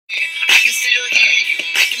still hear you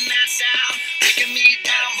making that sound, breaking me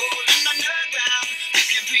down, rolling underground. You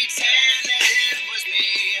can pretend that it was me,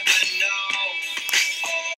 but no.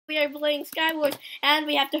 We are playing Skywars, and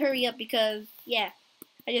we have to hurry up because, yeah,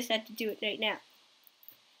 I just had to do it right now.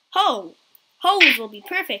 Hose will be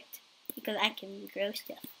perfect because I can grow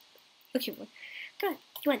stuff. Okay, come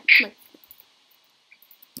on.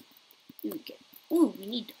 Ooh, we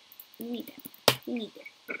need that.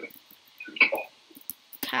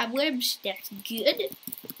 Cobwebs, that's good.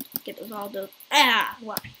 Get those all those. Ah,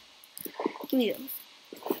 why? Give me those.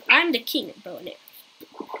 I'm the king of bow and arrows.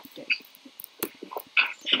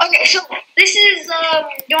 Okay, so this is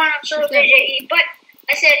going on solo JE, but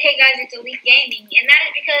I said, hey guys, it's Elite Gaming, and that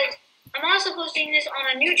is because I'm also posting this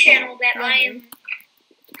on a new channel that I am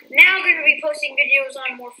now going to be posting videos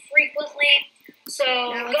on more frequently. So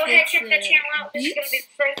go ahead, check that channel out. This is going to be the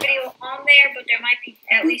first video on there, but there might be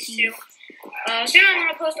at least two. Soon I'm going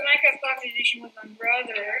to post a Minecraft Pocket Edition with my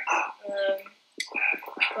brother.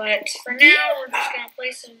 But for now, we're just going to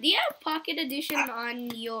play some. Do you have Pocket Edition on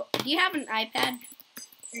your? Do you have an iPad?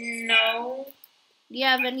 No. Do you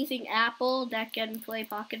have anything Apple that can play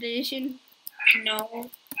Pocket Edition? No.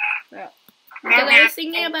 Well, because I was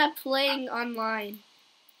thinking about playing online.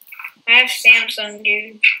 I have Samsung,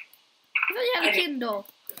 dude. I thought you have a Kindle.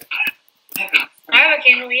 I have a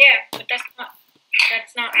Kindle, yeah, but that's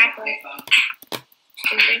not Apple.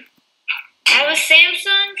 Stupid. I have a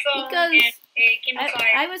Samsung phone Because and a Kindle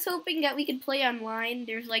Fire. I was hoping that we could play online.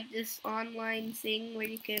 There's like this online thing where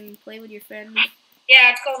you can play with your friends.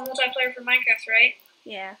 Yeah, it's called multiplayer for Minecraft, right?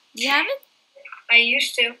 Yeah. Do you have it? I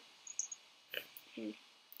used to.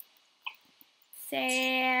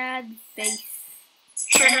 Sad face.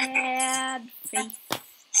 Sad face.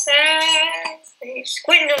 Sad face.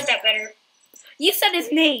 Quentin knows that better. You said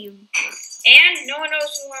his name. And no one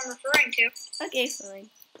knows who I'm referring to. Okay, fine.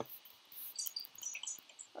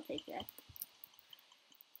 I'll take that.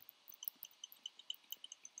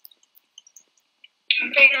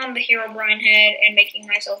 I'm taking on the hero Brian head and making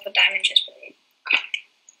myself a diamond chest plate.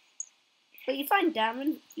 But you found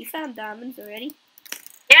diamonds? You found diamonds already?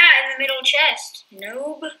 Yeah, in the middle chest.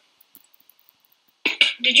 Noob.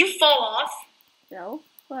 Did you fall off? No.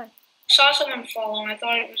 What? I saw someone fall and I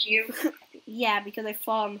thought it was you. Yeah, because I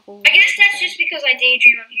fall in the hole. I guess that's just because I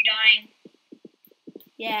daydream of you dying.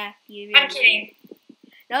 Yeah, you really I'm kidding. do.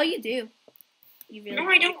 No, you do. You really No,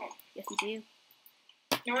 I don't. Yes, you do.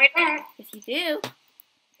 No, I don't. Yes, you do.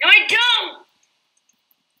 No, I don't!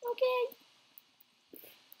 Okay.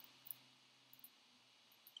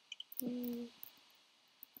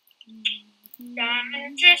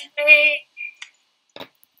 Diamond chest plate.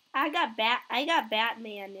 I got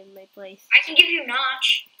Batman in my place. I can give you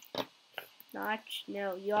Notch. Notch?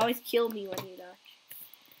 No, you always kill me when you Notch.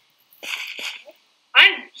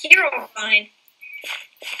 I'm hero Brian.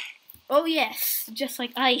 Oh yes, just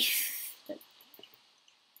like ice.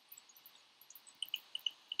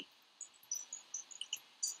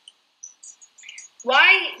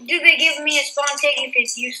 Why do they give me a spawn tag if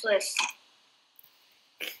it's useless?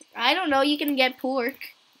 I don't know, you can get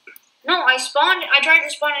pork. No, I tried to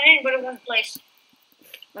spawn it in, but it won't place.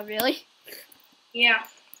 Oh really? Yeah.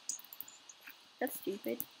 That's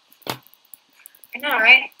stupid. I know,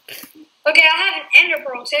 right? Okay, I have an ender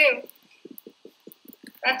pearl too.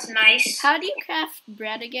 That's nice. How do you craft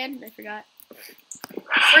bread again? I forgot.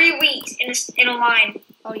 3 wheat in a line.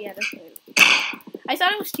 Oh yeah, that's right. I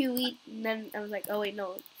thought it was 2 wheat, and then I was like, oh wait,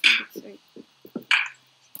 no. It's right.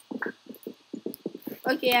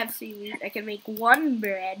 Okay, I have 3 wheat. I can make 1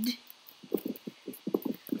 bread.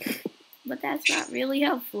 But that's not really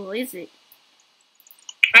helpful, is it?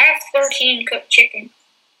 I have 13 cooked chicken.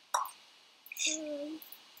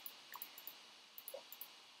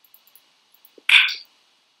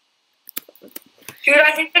 Dude,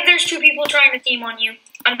 I think that there's 2 people trying to team on you.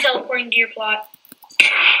 I'm teleporting to your plot.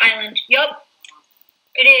 Island. Yup.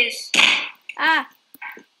 It is. Ah!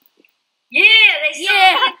 Yeah, they saw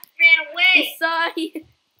me and ran away. They saw you.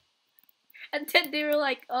 And then they were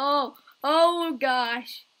like, oh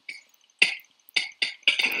gosh.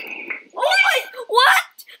 Oh my,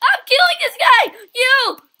 what? I'm killing this guy!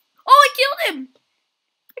 You! Oh, I killed him!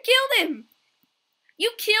 I killed him!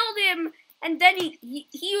 You killed him, and then he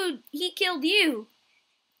killed you.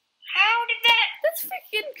 How did that? That's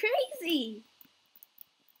freaking crazy.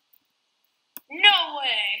 No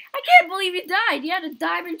way. I can't believe you died. You had a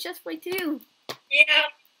diamond chest plate too.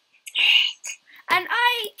 Yeah. And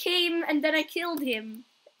I came, and then I killed him.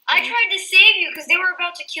 I tried to save you because they were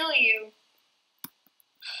about to kill you.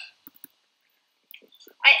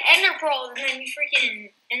 I ender pearled, and then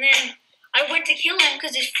and then I went to kill him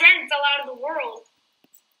because his friend fell out of the world.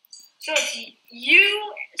 So it's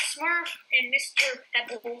you, Smurf, and Mr.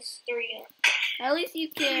 Pebbles 3. At least you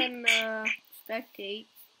can spectate.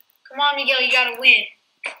 Come on, Miguel, you gotta win.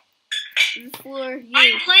 This is for you.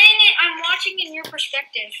 I'm playing it. I'm watching in your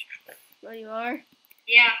perspective. There you are.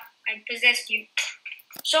 Yeah, I possessed you.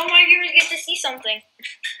 So my viewers get to see something.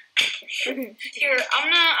 Here, I'm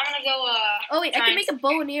gonna go. Oh wait, I can make a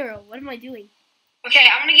bow and arrow. What am I doing? Okay,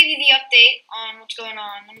 I'm gonna give you the update on what's going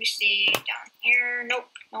on. Let me see down here.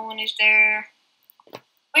 Nope, no one is there.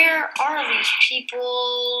 Where are these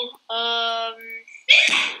people? I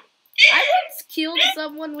once killed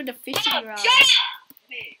someone with a fishing rod. Shut up!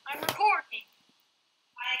 I'm recording.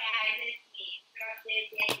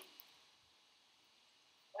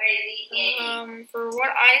 For what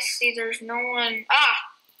I see, there's no one.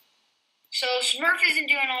 So Smurf isn't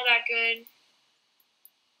doing all that good.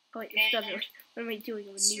 Oh wait, it doesn't. What am I doing?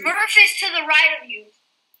 Smurf is to the right of you.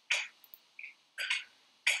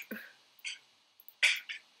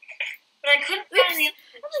 But I couldn't find the other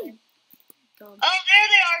person. Oh, there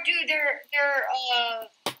they are, dude. They're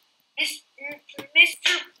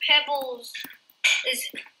Mr. Pebbles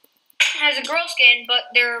has a girl skin, but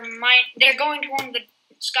they're going to one of the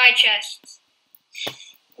sky chests.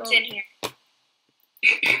 What's in here?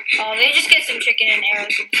 Oh, they just get some chicken and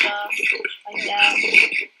arrows and stuff like that.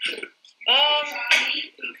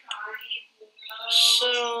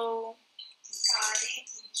 So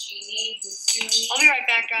I'll be right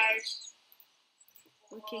back, guys.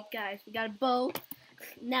 Okay, guys, we got a bow.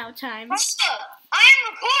 Now time. I'm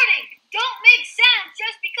recording. Don't make sounds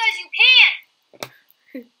just because you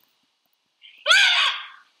can.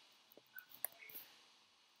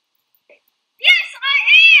 Yes, I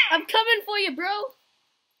am. I'm coming for you, bro.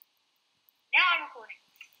 Now I'm recording.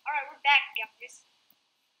 All right, we're back, guys.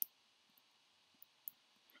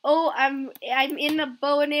 Oh, I'm in a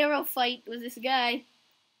bow and arrow fight with this guy.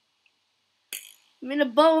 I'm in a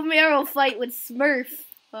bow and arrow fight with Smurf.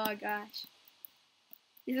 Oh gosh,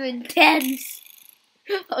 this is intense.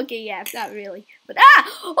 Okay, yeah, not really, but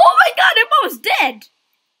oh my God, I'm almost dead.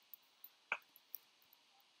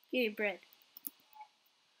 Give me bread.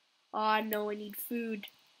 Oh no, I need food.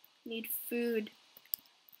 I need food.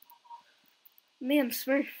 Man,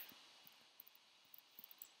 Smurf.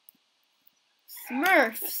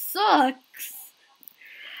 Smurf sucks.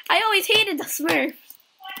 I always hated the Smurfs.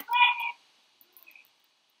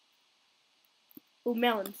 Oh,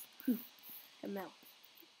 melons. A melon.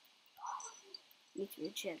 Need to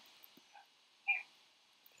regen.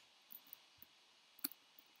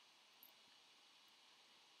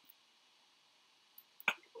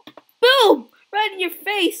 Boom! Right in your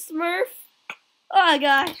face, Smurf. Oh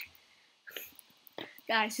gosh.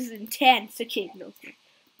 Guys, this is intense. Okay, no.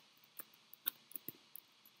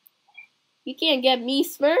 You can't get me,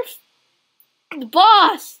 Smurf. I'm the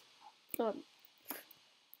boss.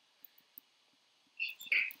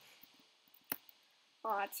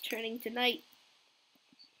 Oh, it's turning to night.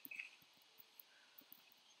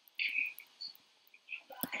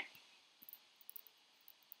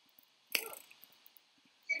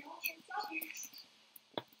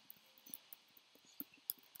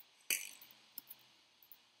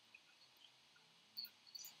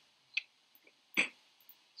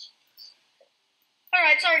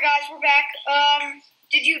 Alright, sorry guys, we're back.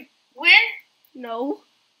 Did you win? No.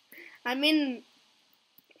 I'm in...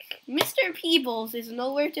 Mr. Peebles is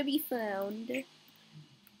nowhere to be found.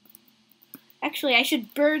 Actually, I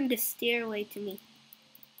should burn the stairway to me.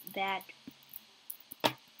 Bad.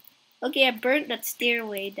 Okay, I burnt that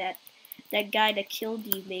stairway that guy that killed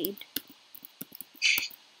you made.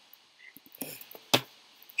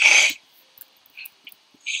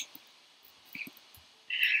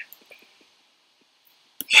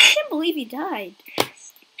 I can't believe he died.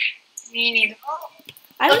 Me neither.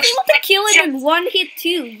 I was able to kill him in one hit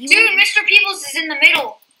too. Dude, Mr. Peebles is in the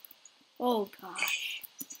middle. Oh gosh.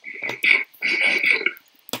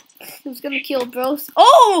 Who's gonna kill bros?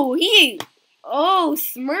 Oh, oh,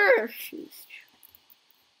 Smurf.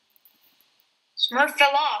 Smurf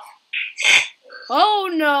fell off. Oh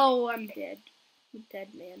no, I'm dead. I'm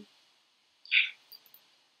dead, man.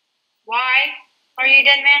 Why are you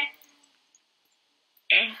dead, man?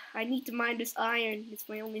 I need to mine this iron. It's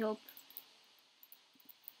my only hope.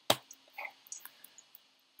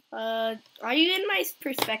 Are you in my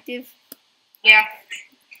perspective? Yeah.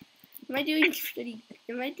 Am I doing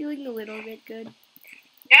a little bit good?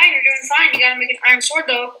 Yeah, you're doing fine. You gotta make an iron sword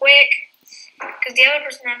though, quick. Because the other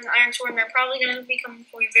person has an iron sword and they're probably gonna be coming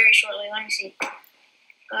for you very shortly. Let me see.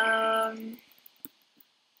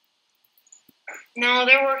 No,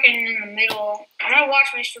 they're working in the middle. I'm gonna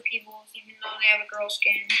watch Mr. Peebles, even though they have a girl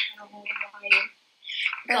skin. I don't know why.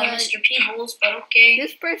 Call Mr. Peebles, but okay.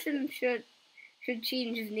 This person should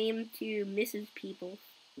change his name to Mrs. People.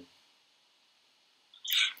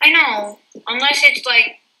 I know, unless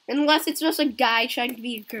it's just a guy trying to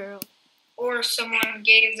be a girl. Or someone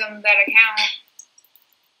gave them that account.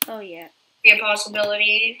 Oh yeah. Be a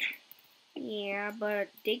possibility. Yeah, but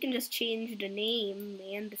they can just change the name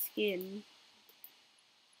and the skin.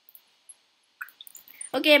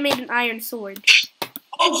 Okay, I made an iron sword.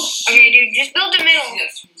 Oh, okay, dude, just build the middle.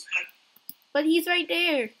 But he's right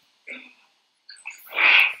there.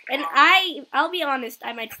 And I'll be honest,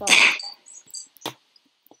 I might fall.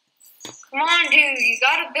 Come on, dude, you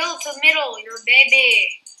gotta build the middle. You're a baby.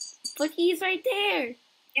 But he's right there.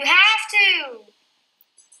 You have to.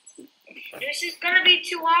 This is gonna be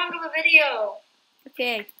too long of a video.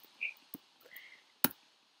 Okay.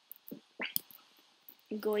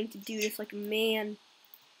 I'm going to do this like a man.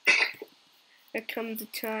 There comes a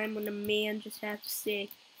time when a man just has to say,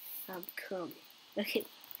 I'm coming. Okay.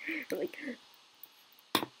 Like,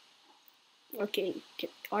 okay, can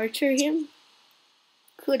archer him?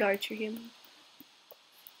 Could archer him.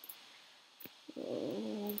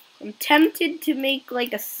 Oh, I'm tempted to make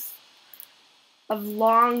like a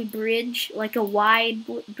long bridge, like a wide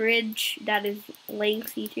bridge that is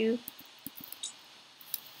lengthy too.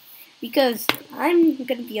 Because I'm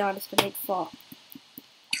gonna be honest, I might fall.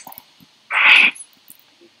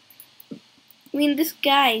 I mean, this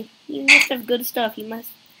guy, he must have good stuff. He must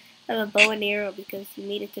have a bow and arrow because he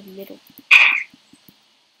made it to the middle.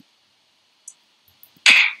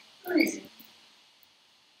 What is it?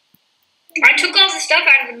 I took all the stuff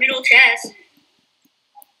out of the middle chest.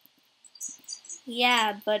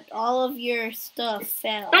 Yeah, but all of your stuff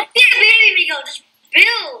fell. Don't be a baby, Miguel. Just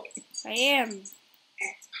build. I am.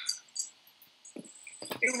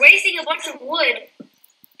 You're wasting a bunch of wood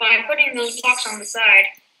by putting those blocks on the side.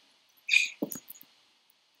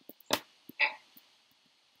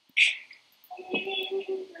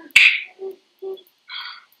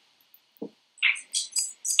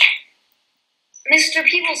 Mr.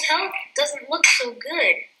 People's health doesn't look so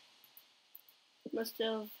good. Must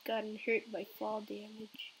have gotten hurt by fall damage.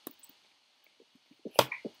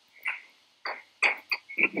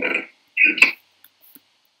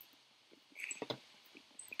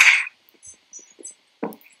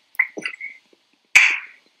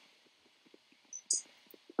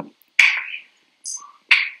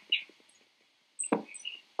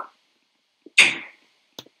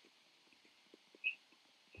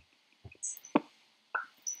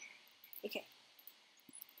 Okay.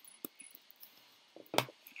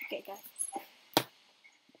 Okay, guys.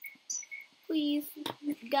 Please,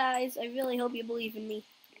 guys, I really hope you believe in me.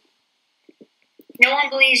 No one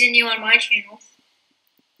believes in you on my channel.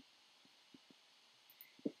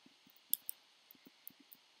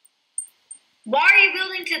 Why are you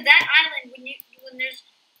building to that island when there's...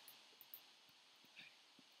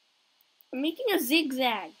 I'm making a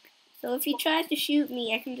zigzag. So if he tries to shoot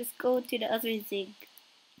me, I can just go to the other zig.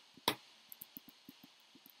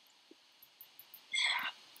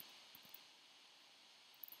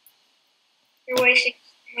 You're wasting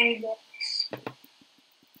so many blocks.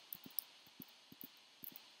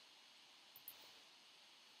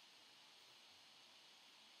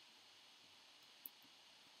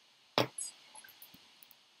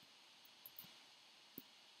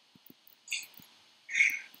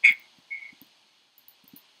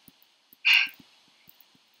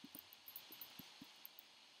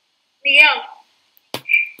 Miguel.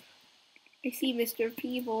 I see Mr.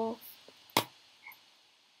 Peebles.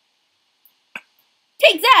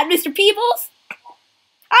 Take that, Mr. Peebles!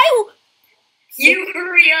 You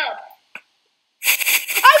hurry up!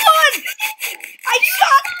 I won! I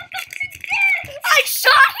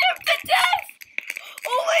shot him to death!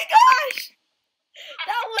 Oh my gosh!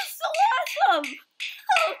 That was so awesome!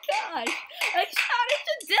 Oh gosh! I shot him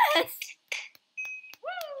to death!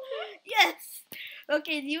 Yes!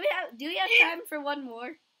 Okay, do we have time for one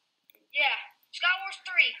more? Yeah. Skywars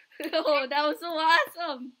 3. Oh, that was so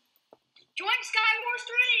awesome! Join Skywars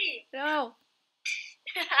 3! No.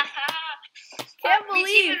 Can't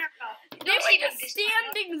believe they were just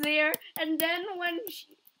standing there, and then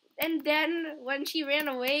when she ran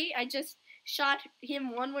away, I just shot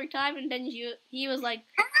him one more time, and then he was like,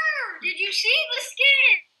 "Did you see the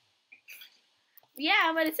skin?"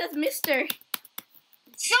 Yeah, but it says Mister.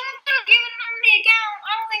 Someone could have given them the account.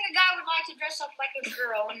 I don't think a guy would like to dress up like a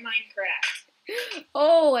girl in Minecraft.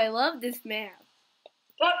 Oh, I love this map.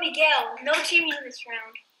 But Miguel, no teaming this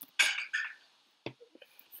round.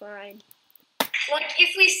 Fine. Like,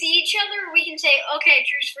 if we see each other, we can say, okay,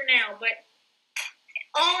 truce for now. But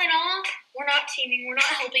all in all, we're not teaming. We're not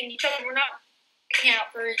helping each other. We're not looking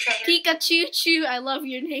out for each other. Pikachu, I love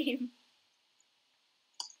your name.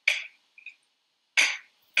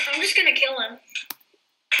 I'm just gonna kill him.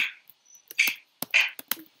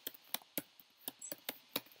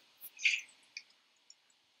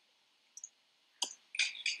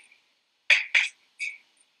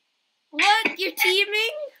 What? You're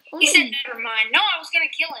teaming? He said, never mind. No, I was gonna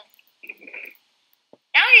kill him.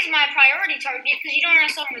 Now he's my priority target because you don't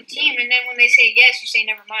have someone to team, and then when they say yes, you say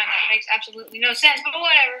never mind. That makes absolutely no sense, but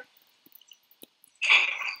whatever.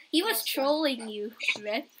 He was trolling you,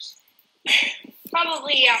 Red.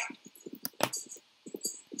 Probably, yeah.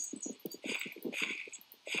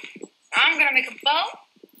 I'm gonna make a bow.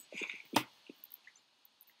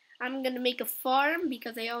 I'm gonna make a farm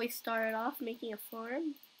because I always started off making a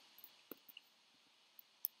farm.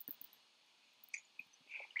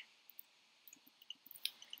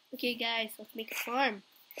 Okay, guys, let's make a farm.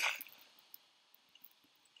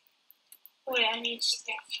 Wait, I need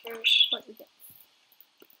sticks first. What we got?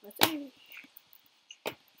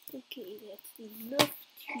 Okay, that's enough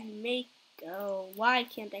to make. Oh, why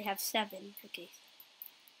can't I have 7? Okay.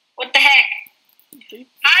 What the heck?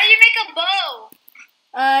 How do you make a bow?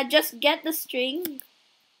 Just get the string.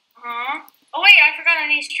 Oh wait, I forgot I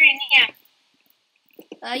need string.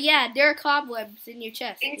 Yeah. Yeah, there are cobwebs in your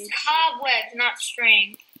chest. It's Dude. cobwebs, not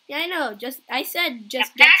string. Yeah, I know. I said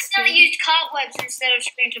just I get accidentally string. used cobwebs instead of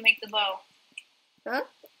string to make the bow. Huh?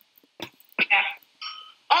 Yeah.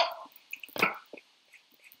 Oh.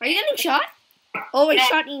 Are you getting shot? Oh, we're No.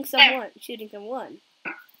 shooting someone.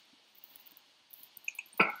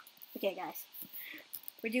 Okay, guys.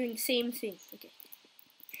 We're doing the same thing. Okay.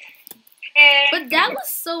 But that was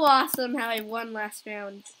so awesome how I won last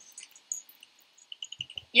round.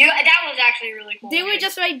 That was actually really cool. They were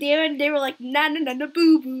just right there and they were like, na na na na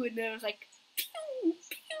boo boo. And then I was like, pew,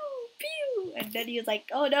 pew, pew. And then he was like,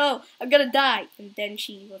 oh no, I'm gonna die. And then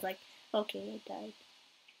she was like, okay, I died.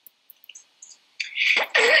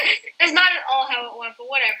 That's not at all how it went, but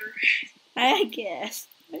whatever. I guess.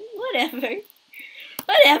 Whatever.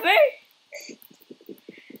 Whatever.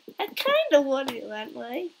 I kind of won it that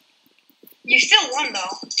way. You still won,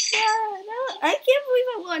 though. Yeah, no, I can't believe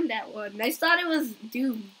I won that one. I thought it was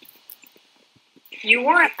doomed. You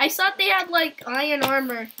weren't. I thought they had, like, iron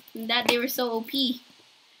armor and that they were so OP.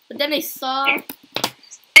 But then I saw...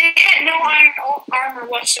 They had no iron armor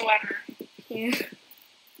whatsoever. Yeah.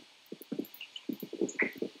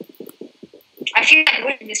 I feel like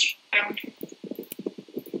winning this round.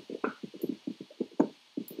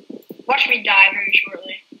 Watch me die very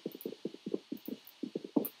shortly.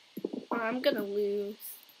 I'm gonna lose.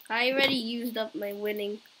 I already used up my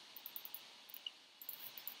winning.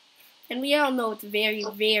 And we all know it's very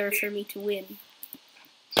rare for me to win.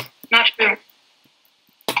 Not true.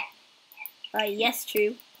 Yes,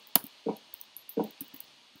 true.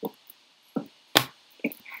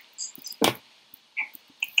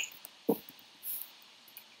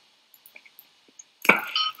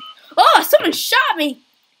 Oh, someone shot me!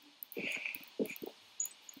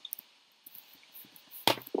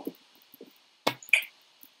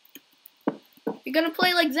 You're gonna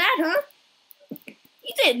play like that, huh?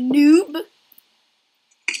 You did, noob.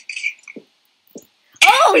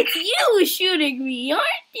 Oh, it's you shooting me,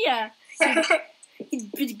 aren't ya?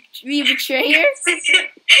 You betrayer.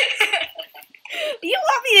 You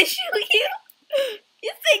want me to shoot you?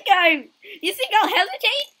 You think I'll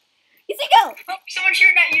hesitate? You think I'll... Oh, someone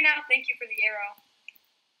shooting at you now. Thank you for the arrow.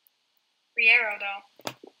 Free arrow,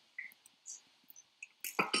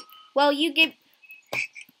 though. Well, you give...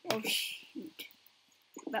 Oh, shoot.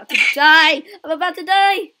 I'm about to die. I'm about to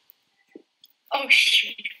die. Oh,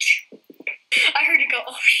 shoot. I heard you go,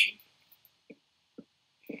 oh, shoot.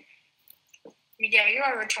 Miguel, you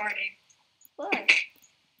are retarded. What?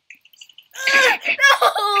 No!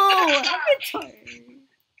 I'm retarded.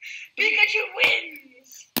 Pikachu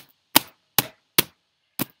wins!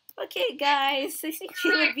 Okay, guys. I think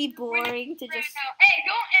it would be boring to just... Hey,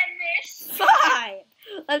 don't end this! Fine!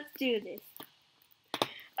 Let's do this.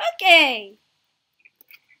 Okay.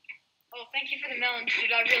 Oh, thank you for the melons,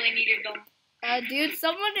 dude. I really needed them. Dude,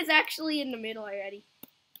 someone is actually in the middle already.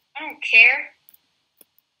 I don't care.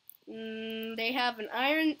 They have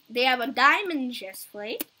a diamond chest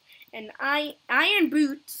plate, and iron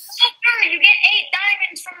boots. So sure, you get 8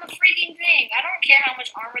 diamonds from the freaking thing. I don't care how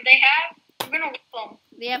much armor they have. I'm gonna whip them.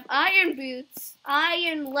 They have iron boots,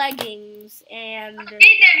 iron leggings, and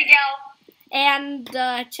Beat them, Miguel. and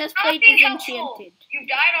chest Stop plate being is helpful. enchanted. You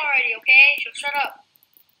died already, okay? So shut up.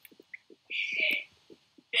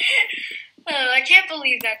 I can't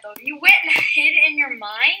believe that though. You went and hid in your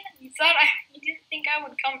mind? You didn't think I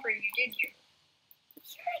would come for you, did you?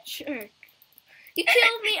 You're a jerk. You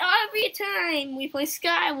kill me every time we play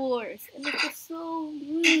Skywars, and it's just so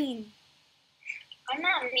mean. I'm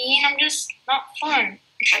not mean. I'm just not fun.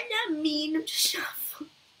 I'm not mean. I'm just not fun.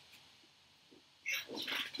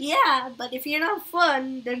 Yeah, but if you're not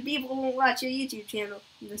fun, then people won't watch your YouTube channel.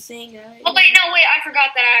 I'm just saying that. Oh wait, no, wait. I forgot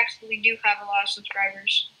that I actually do have a lot of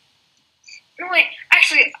subscribers. No, wait.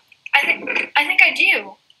 Actually, I think I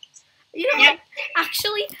do. You know what?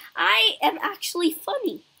 Actually, I am actually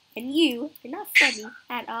funny, and you are not funny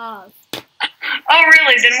at all. Oh,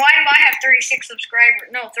 really? Then why do I have 36 subscribers?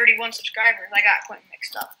 No, 31 subscribers. I got Quentin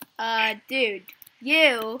mixed up. Dude,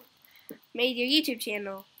 you made your YouTube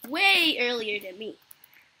channel way earlier than me.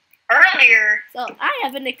 Earlier? So I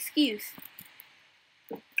have an excuse.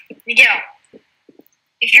 Miguel,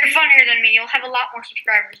 if you're funnier than me, you'll have a lot more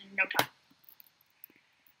subscribers in no time.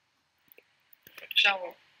 So,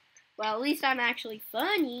 well, at least I'm actually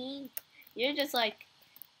funny. You're just like,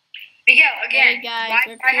 Miguel, again, hey guys, why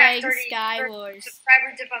we're do I have playing 30 Skywars.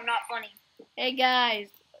 subscribers if I'm not funny? Hey guys,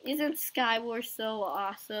 isn't Skywars so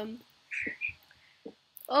awesome?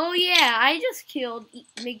 Oh yeah, I just killed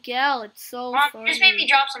Miguel. It's so Mom, funny. just made me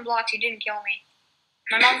drop some blocks. You didn't kill me.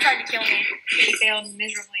 My mom tried to kill me. She failed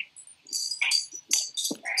miserably.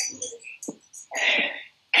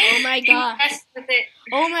 Oh my god. You messed with it.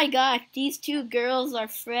 Oh my god, these two girls are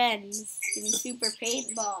friends in Super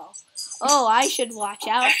Paintball. Oh, I should watch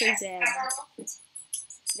out for them.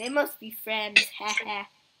 They must be friends. Haha.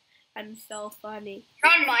 I'm so funny.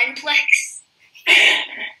 You're on Mindplex.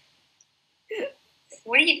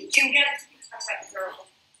 What are you doing?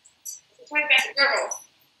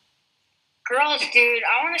 Girls, dude.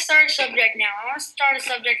 I want to start a subject now. I want to start a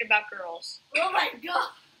subject about girls. Oh my god.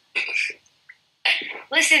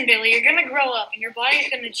 Listen, Billy, you're gonna grow up and your body's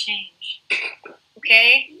gonna change.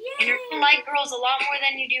 Okay? And you're gonna like girls a lot more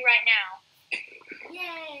than you do right now.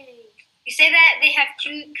 Yay. You say that they have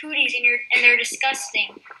cute cooties and they're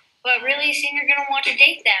disgusting, but really soon you're gonna want to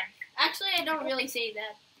date them. Actually, I don't really say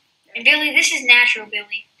that. And Billy, this is natural,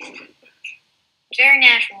 Billy. It's very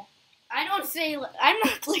natural. I don't say, I'm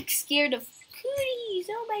not like scared of cooties.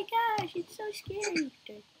 Oh my gosh, it's so scary.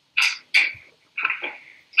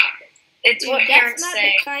 It's Dude, what parents that's not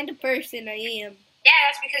say. the kind of person I am. Yeah,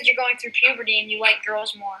 that's because you're going through puberty and you like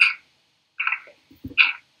girls more.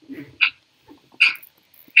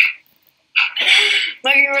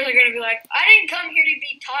 My viewers are gonna be like, I didn't come here to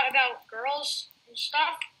be taught about girls and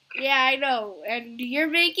stuff. Yeah, I know. And you're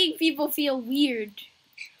making people feel weird.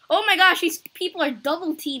 Oh my gosh, these people are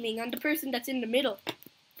double teaming on the person that's in the middle.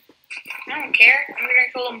 I don't care. I'm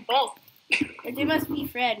gonna kill them both. And they must be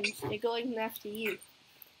friends. They're going after you.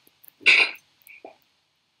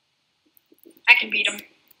 I can beat them.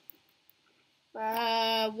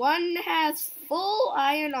 One has full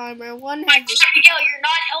iron armor. One My has. God, Miguel, you're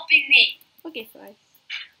not helping me. Okay, fine.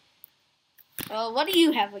 What do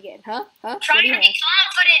you have again, huh? What Trying do you to have? be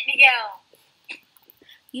confident, Miguel.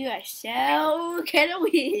 You are so gonna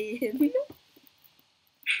win.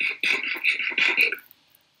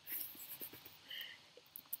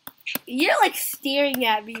 You're like staring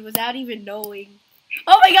at me without even knowing.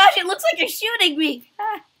 Oh my gosh, it looks like you're shooting me.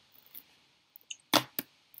 Ah.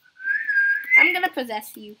 I'm gonna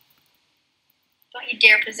possess you. Don't you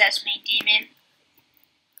dare possess me, demon.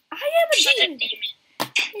 I am a Such a demon. demon.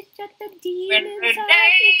 It's just the When demon the side.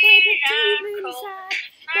 day It's where the I'm demon cold, side.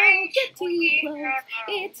 Don't get too close.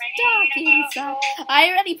 It's dark inside. I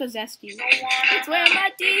already possessed you. It's where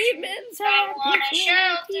my demons hide. wanna It's where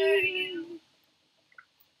my shelter demons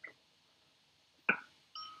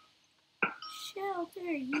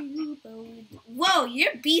shelter you, bow. Whoa,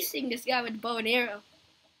 you're beasting this guy with bow and arrow.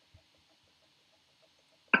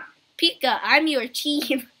 Pika, I'm your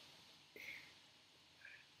team.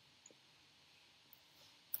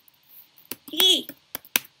 He.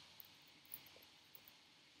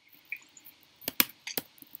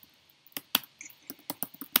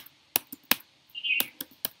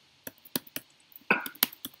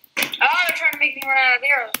 Oh, they're trying to make me run out of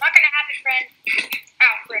arrows. Not gonna happen, friend.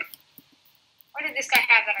 Ow, frick. What did this guy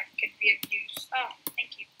have that I could be of use? Oh,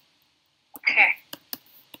 thank you. Okay.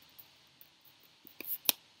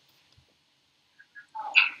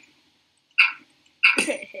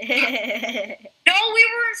 No, we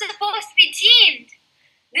weren't supposed to be teamed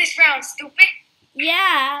this round, stupid.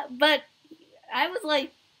 Yeah, but I was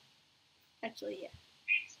like, actually, yeah.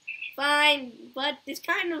 Fine, but it's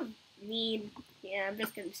kind of mean. Yeah, I'm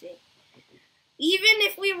just gonna say. Even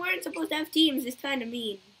if we weren't supposed to have teams, it's kind of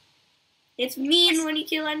mean. It's mean when you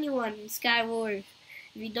kill anyone in Skywars.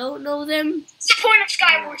 If you don't know them, What's the point of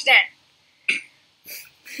Skywars then?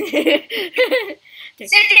 they're-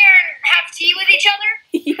 Sit there and have tea with each other?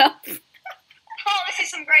 Yup. Oh, this is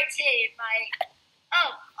some great tea, Mike.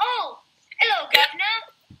 Oh, hello, Governor.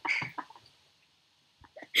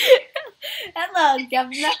 Hello,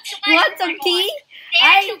 Governor. You want some tea?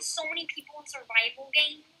 They killed so many people in survival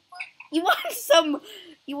games. You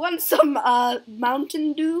want some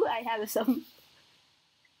Mountain Dew? I have some.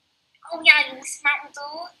 Oh yeah, Mountain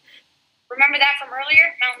Dew. Remember that from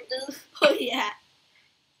earlier? Mountain Dew. Oh yeah.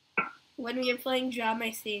 When we were playing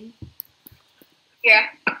drama scene. Yeah.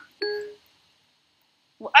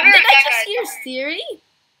 What, I did heard I that just guy hear talking. Siri?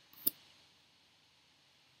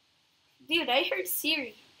 Dude, I heard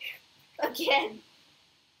Siri. Again.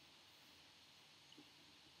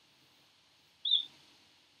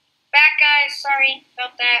 Back, guys. Sorry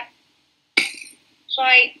about that.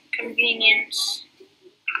 Slight convenience.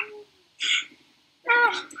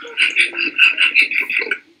 Oh.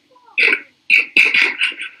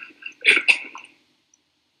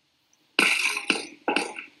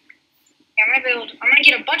 Yeah, I'm gonna build. I'm gonna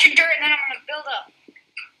get a bunch of dirt and then I'm gonna build up.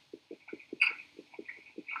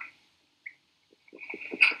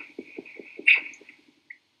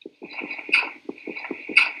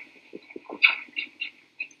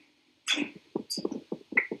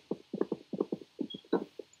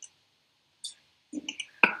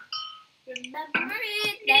 Remember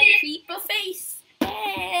it, that creeper face.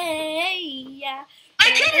 Hey, yeah.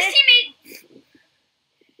 I killed his teammate!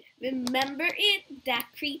 Remember it, that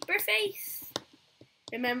creeper face.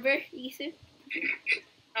 Remember, Isu?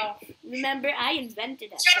 Oh. Remember, I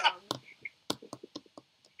invented that Shut song. up.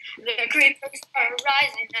 The creepers are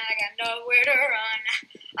rising, I got nowhere to run.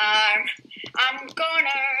 I'm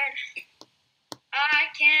cornered. I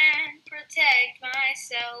can't protect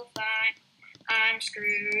myself. I'm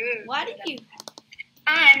screwed. Why did you?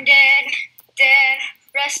 I'm dead,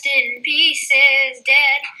 rest in pieces,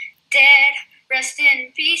 dead, rest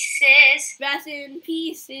in pieces. Rest in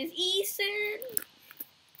pieces, Ethan.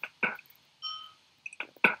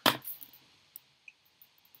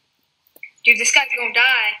 Dude, this guy's gonna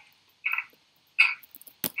die.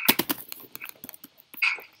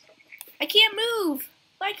 I can't move.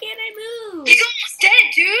 Why can't I move? He's almost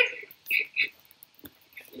dead, dude.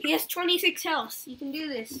 He has 26 health. You can do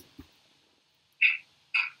this.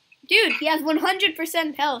 Dude, he has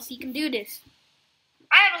 100% health. You can do this.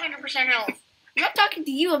 I have 100% health. I'm not talking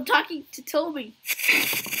to you. I'm talking to Toby.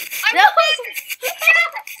 I'm No.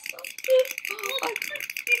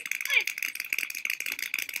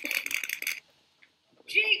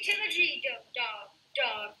 G to the G,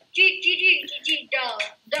 dog. G, dog.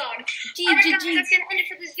 G, Alright, G, guys, G. that's gonna end it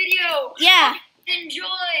for this video. Yeah. Enjoyed.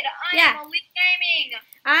 I Yeah. am Elite Gaming.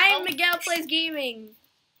 I'm Miguel Plays Gaming.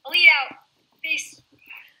 Elite out. Peace.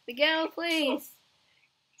 Miguel Plays.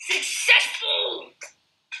 Successful.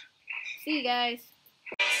 See you guys.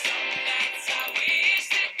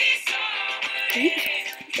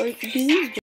 Do these